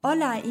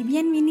Hola y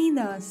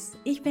bienvenidos!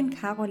 Ich bin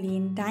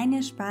Caroline,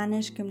 deine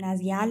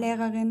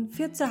Spanisch-Gymnasiallehrerin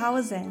für zu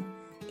Hause.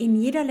 In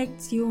jeder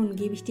Lektion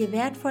gebe ich dir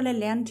wertvolle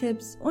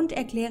Lerntipps und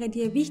erkläre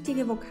dir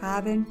wichtige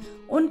Vokabeln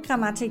und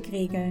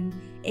Grammatikregeln,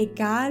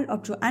 egal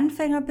ob du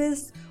Anfänger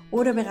bist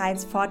oder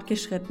bereits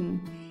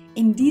fortgeschritten.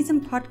 In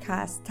diesem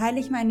Podcast teile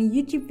ich meine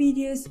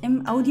YouTube-Videos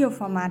im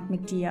Audioformat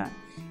mit dir.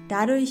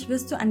 Dadurch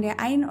wirst du an der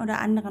einen oder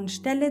anderen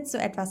Stelle zu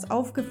etwas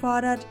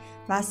aufgefordert,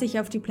 was sich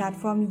auf die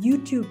Plattform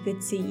YouTube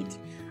bezieht.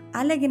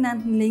 Alle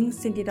genannten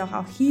Links sind jedoch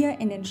auch hier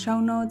in den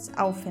Shownotes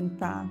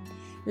auffindbar.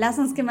 Lass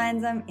uns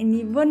gemeinsam in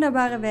die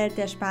wunderbare Welt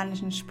der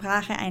spanischen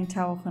Sprache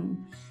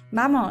eintauchen.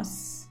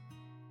 Vamos!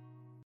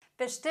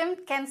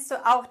 Bestimmt kennst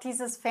du auch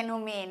dieses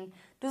Phänomen.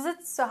 Du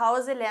sitzt zu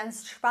Hause,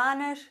 lernst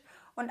Spanisch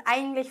und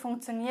eigentlich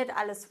funktioniert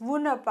alles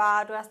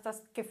wunderbar. Du hast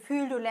das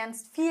Gefühl, du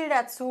lernst viel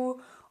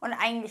dazu und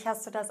eigentlich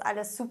hast du das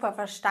alles super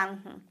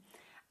verstanden.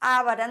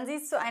 Aber dann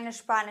siehst du eine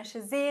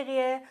spanische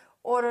Serie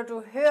oder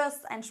du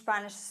hörst ein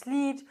spanisches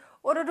Lied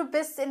oder du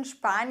bist in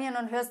Spanien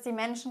und hörst die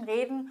Menschen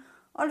reden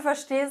und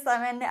verstehst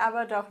am Ende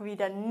aber doch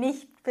wieder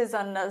nicht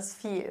besonders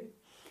viel.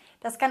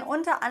 Das kann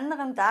unter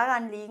anderem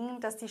daran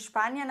liegen, dass die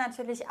Spanier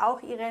natürlich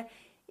auch ihre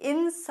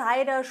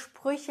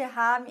Insider-Sprüche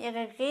haben,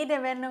 ihre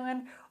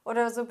Redewendungen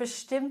oder so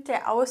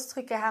bestimmte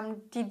Ausdrücke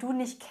haben, die du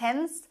nicht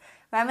kennst,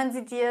 weil man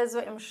sie dir so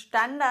im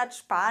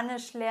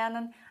Standard-Spanisch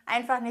lernen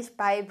einfach nicht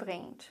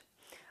beibringt.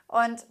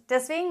 Und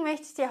deswegen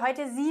möchte ich dir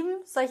heute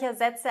 7 solcher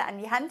Sätze an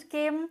die Hand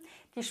geben,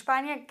 die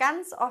Spanier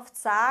ganz oft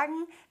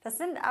sagen. Das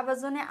sind aber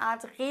so eine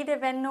Art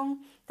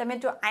Redewendung,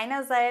 damit du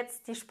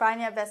einerseits die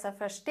Spanier besser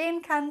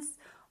verstehen kannst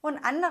und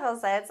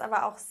andererseits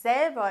aber auch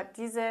selber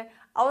diese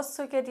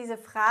Ausdrücke, diese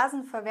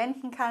Phrasen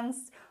verwenden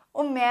kannst,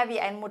 um mehr wie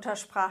ein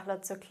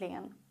Muttersprachler zu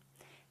klingen.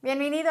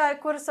 Bienvenido al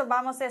curso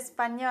Vamos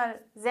Español.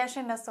 Sehr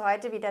schön, dass du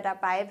heute wieder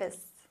dabei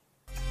bist.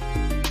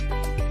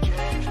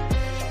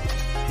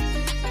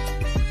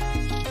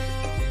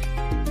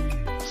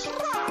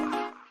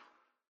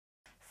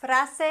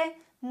 Frase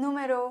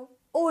número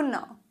 1.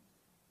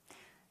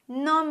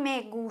 No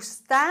me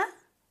gusta,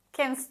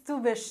 kennst du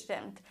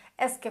bestimmt.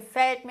 Es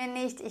gefällt mir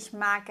nicht, ich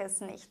mag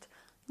es nicht.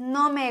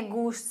 No me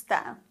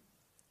gusta.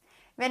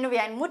 Wenn du wie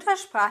ein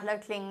Muttersprachler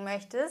klingen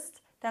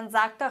möchtest, dann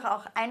sag doch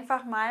auch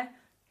einfach mal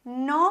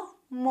no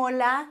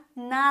mola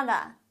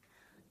nada.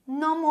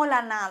 No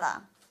mola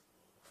nada.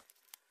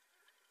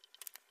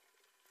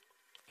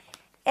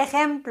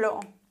 Ejemplo,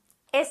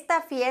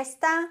 esta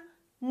fiesta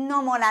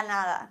no mola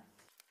nada.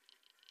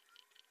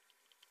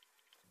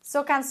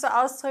 So kannst du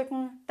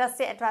ausdrücken, dass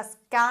dir etwas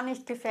gar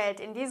nicht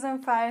gefällt. In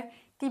diesem Fall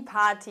die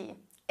Party.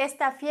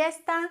 Esta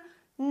fiesta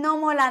no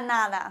mola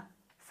nada.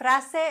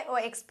 Frase o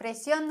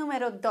expresión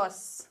número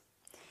 2.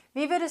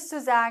 Wie würdest du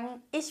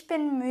sagen, ich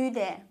bin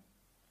müde?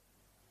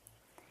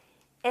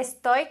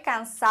 Estoy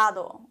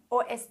cansado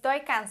o estoy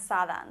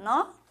cansada,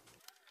 ¿no?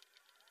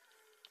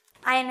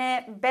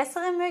 Eine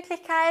bessere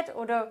Möglichkeit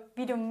oder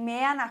wie du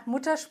mehr nach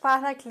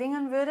Muttersprachler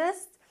klingen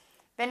würdest,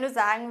 wenn du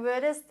sagen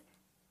würdest,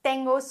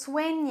 tengo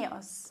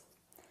sueños.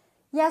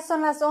 Ya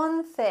son las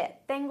 11.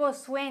 Tengo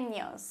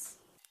sueños.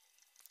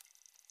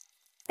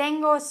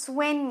 Tengo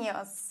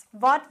sueños.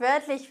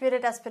 Wortwörtlich würde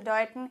das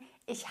bedeuten,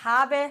 ich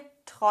habe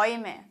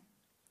Träume.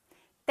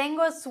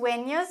 Tengo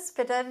sueños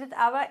bedeutet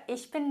aber,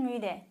 ich bin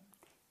müde.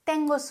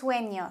 Tengo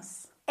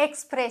sueños.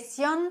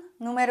 Expresión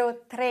número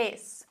 3.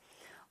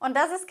 Und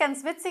das ist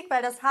ganz witzig,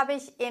 weil das habe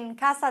ich in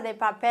Casa de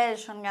Papel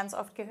schon ganz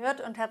oft gehört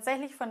und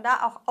tatsächlich von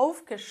da auch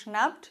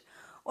aufgeschnappt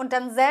und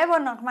dann selber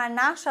nochmal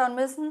nachschauen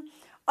müssen,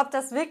 ob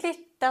das wirklich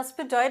das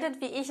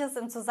bedeutet, wie ich es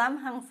im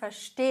Zusammenhang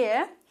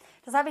verstehe.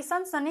 Das habe ich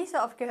sonst noch nicht so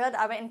oft gehört,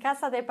 aber in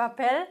Casa de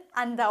Papel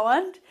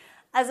andauernd.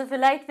 Also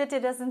vielleicht wird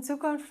dir das in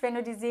Zukunft, wenn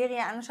du die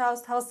Serie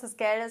anschaust, Haus des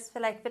Geldes,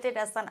 vielleicht wird dir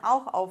das dann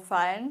auch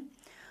auffallen.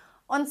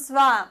 Und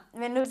zwar,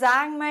 wenn du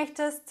sagen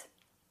möchtest,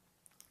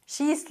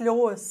 schieß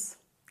los,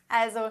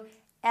 also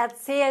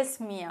erzähl's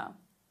mir,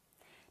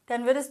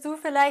 dann würdest du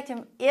vielleicht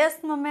im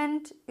ersten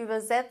Moment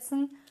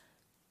übersetzen,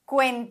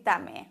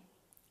 cuéntame,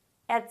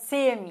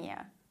 erzähl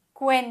mir,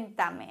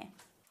 cuéntame,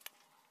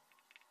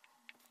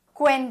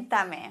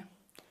 cuéntame.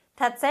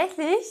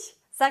 Tatsächlich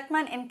sagt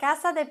man in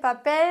Casa de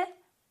Papel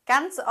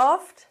ganz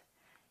oft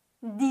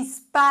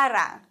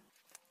dispara,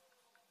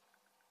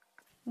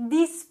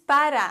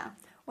 dispara.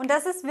 Und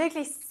das ist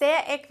wirklich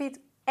sehr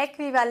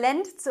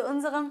äquivalent zu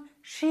unserem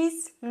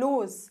schieß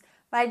los,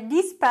 weil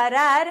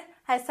disparar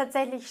heißt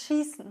tatsächlich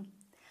schießen.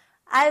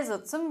 Also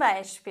zum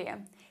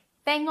Beispiel,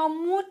 tengo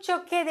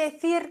mucho que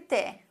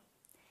decirte.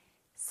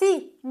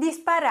 Sí,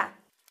 dispara.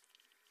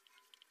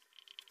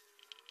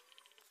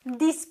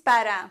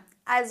 Dispara,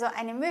 also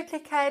eine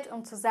Möglichkeit,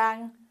 um zu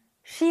sagen,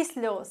 schieß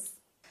los.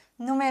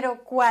 Numero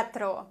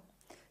 4.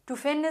 Du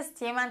findest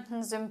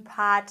jemanden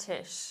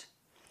sympathisch.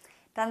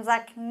 Dann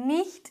sag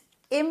nicht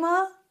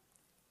immer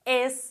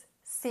es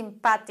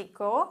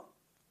simpático,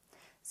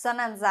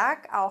 sondern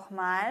sag auch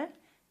mal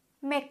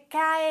me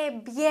cae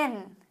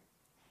bien.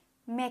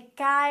 Me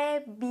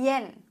cae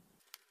bien.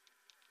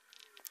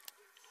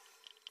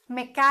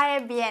 Me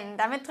cae bien.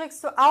 Damit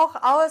drückst du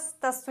auch aus,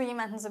 dass du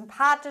jemanden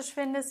sympathisch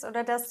findest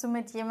oder dass du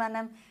mit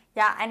jemandem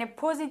eine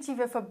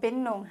positive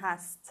Verbindung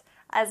hast.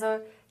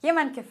 Also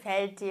jemand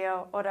gefällt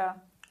dir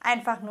oder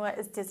einfach nur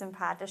ist dir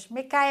sympathisch.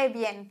 Me cae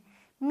bien.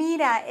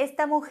 Mira,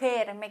 esta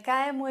mujer me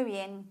cae muy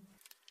bien.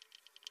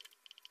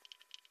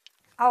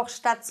 Auch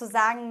statt zu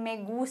sagen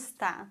me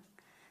gusta.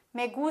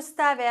 Me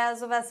gusta wäre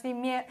sowas wie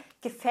mir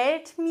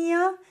gefällt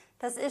mir.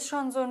 Das ist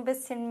schon so ein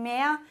bisschen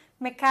mehr.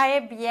 Me cae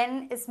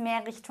bien ist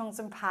mehr Richtung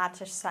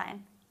sympathisch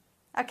sein.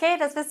 Okay,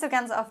 das wirst du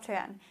ganz oft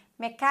hören.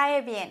 Me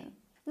cae bien.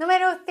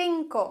 Numero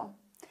 5.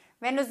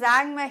 Wenn du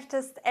sagen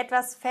möchtest,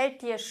 etwas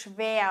fällt dir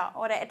schwer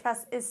oder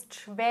etwas ist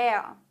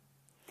schwer,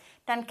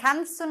 dann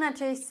kannst du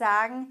natürlich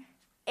sagen,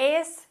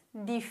 es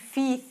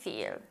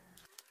difícil.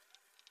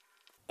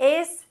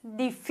 Es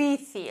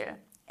difícil.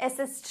 Es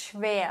ist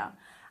schwer.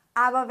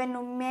 Aber wenn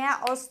du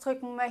mehr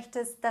ausdrücken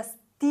möchtest, dass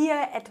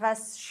dir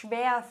etwas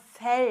schwer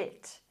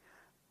fällt,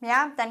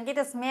 dann geht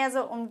es mehr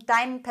so um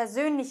deinen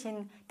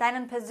persönlichen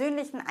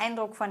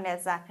Eindruck von der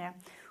Sache.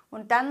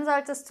 Und dann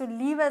solltest du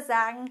lieber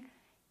sagen,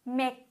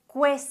 me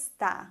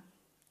cuesta.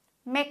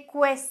 Me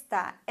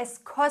cuesta.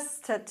 Es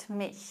kostet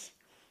mich.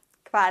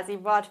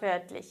 Quasi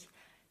wortwörtlich.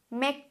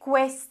 Me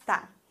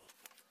cuesta.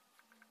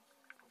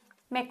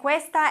 Me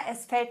cuesta,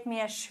 es fällt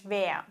mir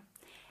schwer.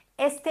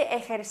 Este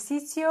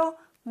ejercicio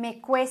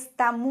me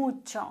cuesta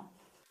mucho.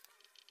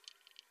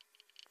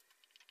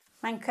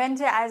 Man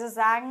könnte also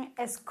sagen,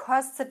 es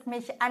kostet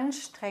mich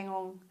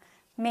Anstrengung.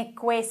 Me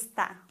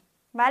cuesta.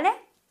 ¿Vale?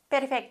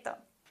 Perfecto.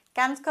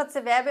 Ganz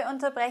kurze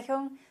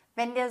Werbeunterbrechung.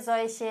 Wenn dir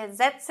solche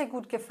Sätze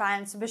gut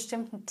gefallen zu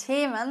bestimmten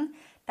Themen,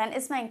 dann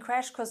ist mein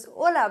Crashkurs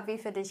Urlaub wie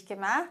für dich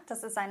gemacht.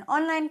 Das ist ein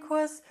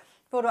Online-Kurs,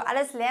 wo du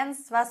alles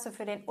lernst, was du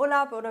für den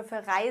Urlaub oder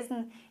für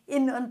Reisen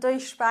in und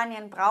durch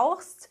Spanien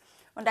brauchst.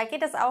 Und da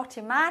geht es auch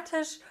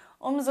thematisch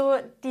um so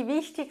die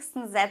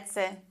wichtigsten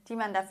Sätze, die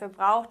man dafür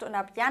braucht. Und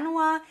ab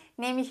Januar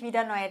nehme ich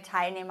wieder neue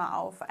Teilnehmer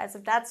auf. Also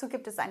dazu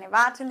gibt es eine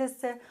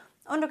Warteliste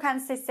und du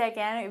kannst dich sehr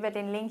gerne über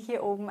den Link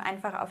hier oben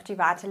einfach auf die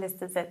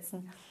Warteliste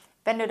setzen,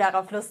 wenn du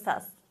darauf Lust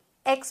hast.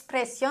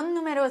 Expresión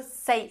número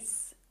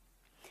 6.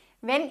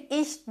 Wenn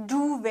ich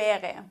du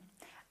wäre.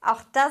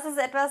 Auch das ist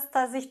etwas,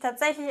 das ich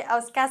tatsächlich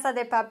aus Casa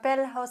de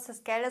Papel, Haus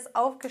des Geldes,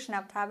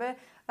 aufgeschnappt habe,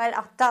 weil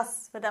auch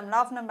das wird am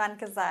laufenden Band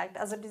gesagt.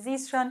 Also du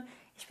siehst schon,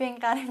 ich bin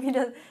gerade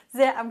wieder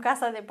sehr am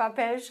Casa de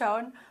Papel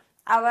schauen,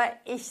 aber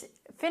ich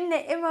finde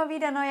immer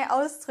wieder neue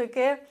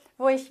Ausdrücke,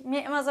 wo ich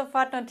mir immer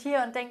sofort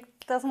notiere und denke,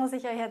 das muss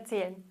ich euch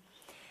erzählen.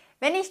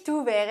 Wenn ich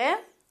du wäre,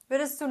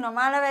 würdest du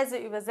normalerweise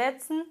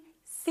übersetzen,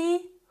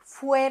 si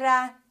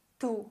fuera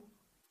tú.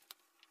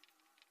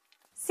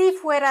 Si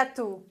fuera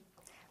tú.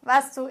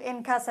 Was du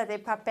in Casa de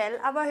Papel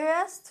aber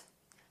hörst,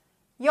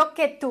 yo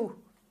que tú.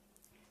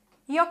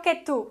 Yo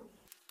que tú.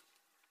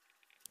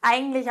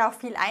 Eigentlich auch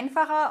viel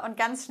einfacher und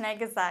ganz schnell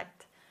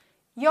gesagt.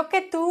 Yo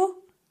que tú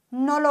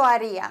no lo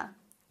haría.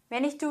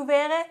 Wenn ich du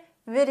wäre,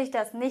 würde ich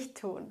das nicht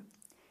tun.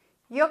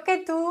 Yo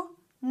que tú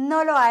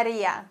no lo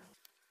haría.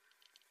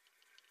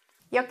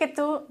 Yo que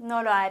tú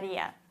no lo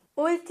haría.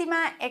 Última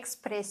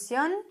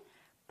expresión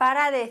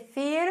para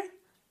decir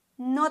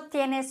no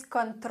tienes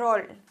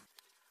control.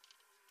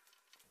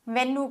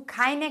 Wenn du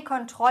keine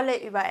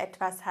Kontrolle über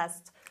etwas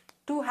hast.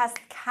 Du hast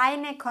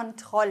keine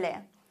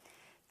Kontrolle.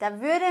 Da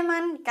würde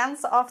man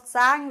ganz oft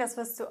sagen, das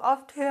wirst du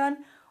oft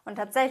hören, und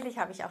tatsächlich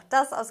habe ich auch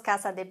das aus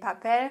Casa de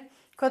Papel.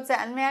 Kurze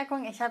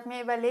Anmerkung, ich habe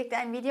mir überlegt,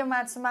 ein Video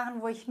mal zu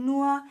machen, wo ich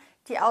nur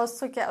die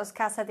Ausdrücke aus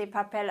Casa de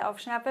Papel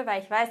aufschnappe,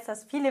 weil ich weiß,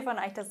 dass viele von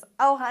euch das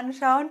auch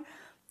anschauen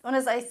und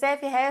es euch sehr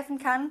viel helfen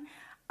kann.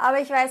 Aber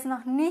ich weiß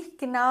noch nicht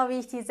genau, wie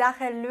ich die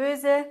Sache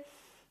löse.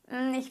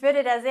 Ich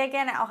würde da sehr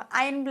gerne auch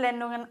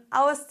Einblendungen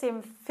aus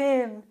dem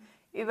Film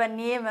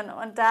übernehmen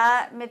und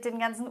da mit den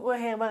ganzen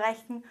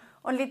Urheberrechten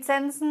und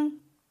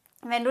Lizenzen.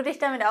 Wenn du dich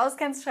damit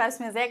auskennst, schreib es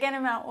mir sehr gerne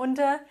mal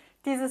unter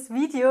dieses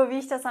Video, wie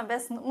ich das am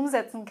besten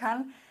umsetzen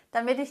kann,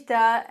 damit ich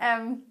da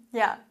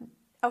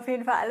auf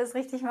jeden Fall alles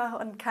richtig mache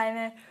und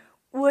keine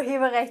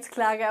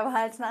Urheberrechtsklage am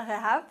Hals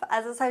nachher habe.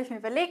 Also das habe ich mir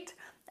überlegt,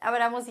 aber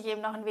da muss ich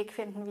eben noch einen Weg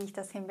finden, wie ich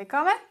das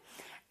hinbekomme.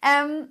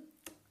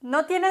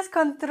 No tienes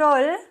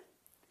control,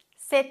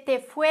 se te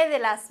fue de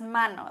las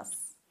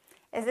manos.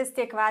 Es ist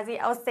dir quasi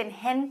aus den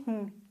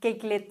Händen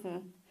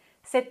geglitten.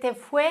 Se te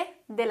fue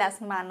de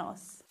las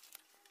manos.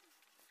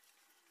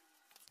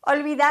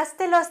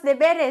 Olvidaste los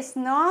deberes,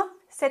 ¿no?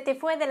 Se te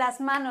fue de las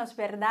manos,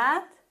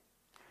 ¿verdad?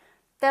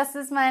 Das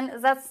ist mein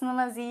Satz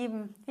Nummer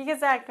 7. Wie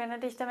gesagt, wenn du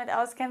dich damit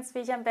auskennst, wie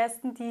ich am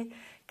besten die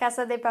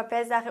Casa de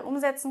Papel Sache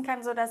umsetzen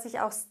kann, sodass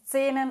ich auch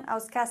Szenen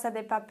aus Casa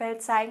de Papel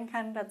zeigen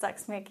kann, dann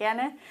sag's mir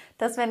gerne.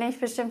 Das wäre nämlich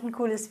bestimmt ein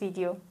cooles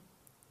Video.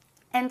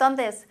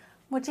 Entonces,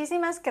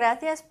 muchísimas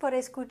gracias por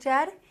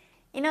escuchar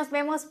y nos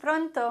vemos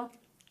pronto.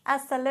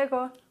 Hasta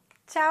luego.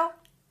 Ciao.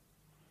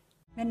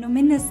 Wenn du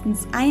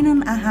mindestens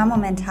einen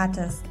Aha-Moment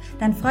hattest,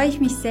 dann freue ich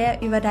mich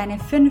sehr über deine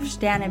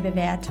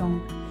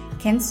 5-Sterne-Bewertung.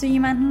 Kennst du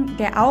jemanden,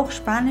 der auch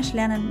Spanisch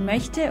lernen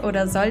möchte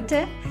oder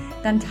sollte?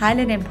 Dann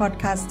teile den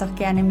Podcast doch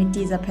gerne mit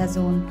dieser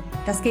Person.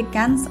 Das geht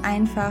ganz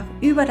einfach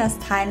über das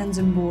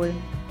Teilen-Symbol.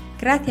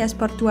 Gracias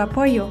por tu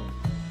apoyo.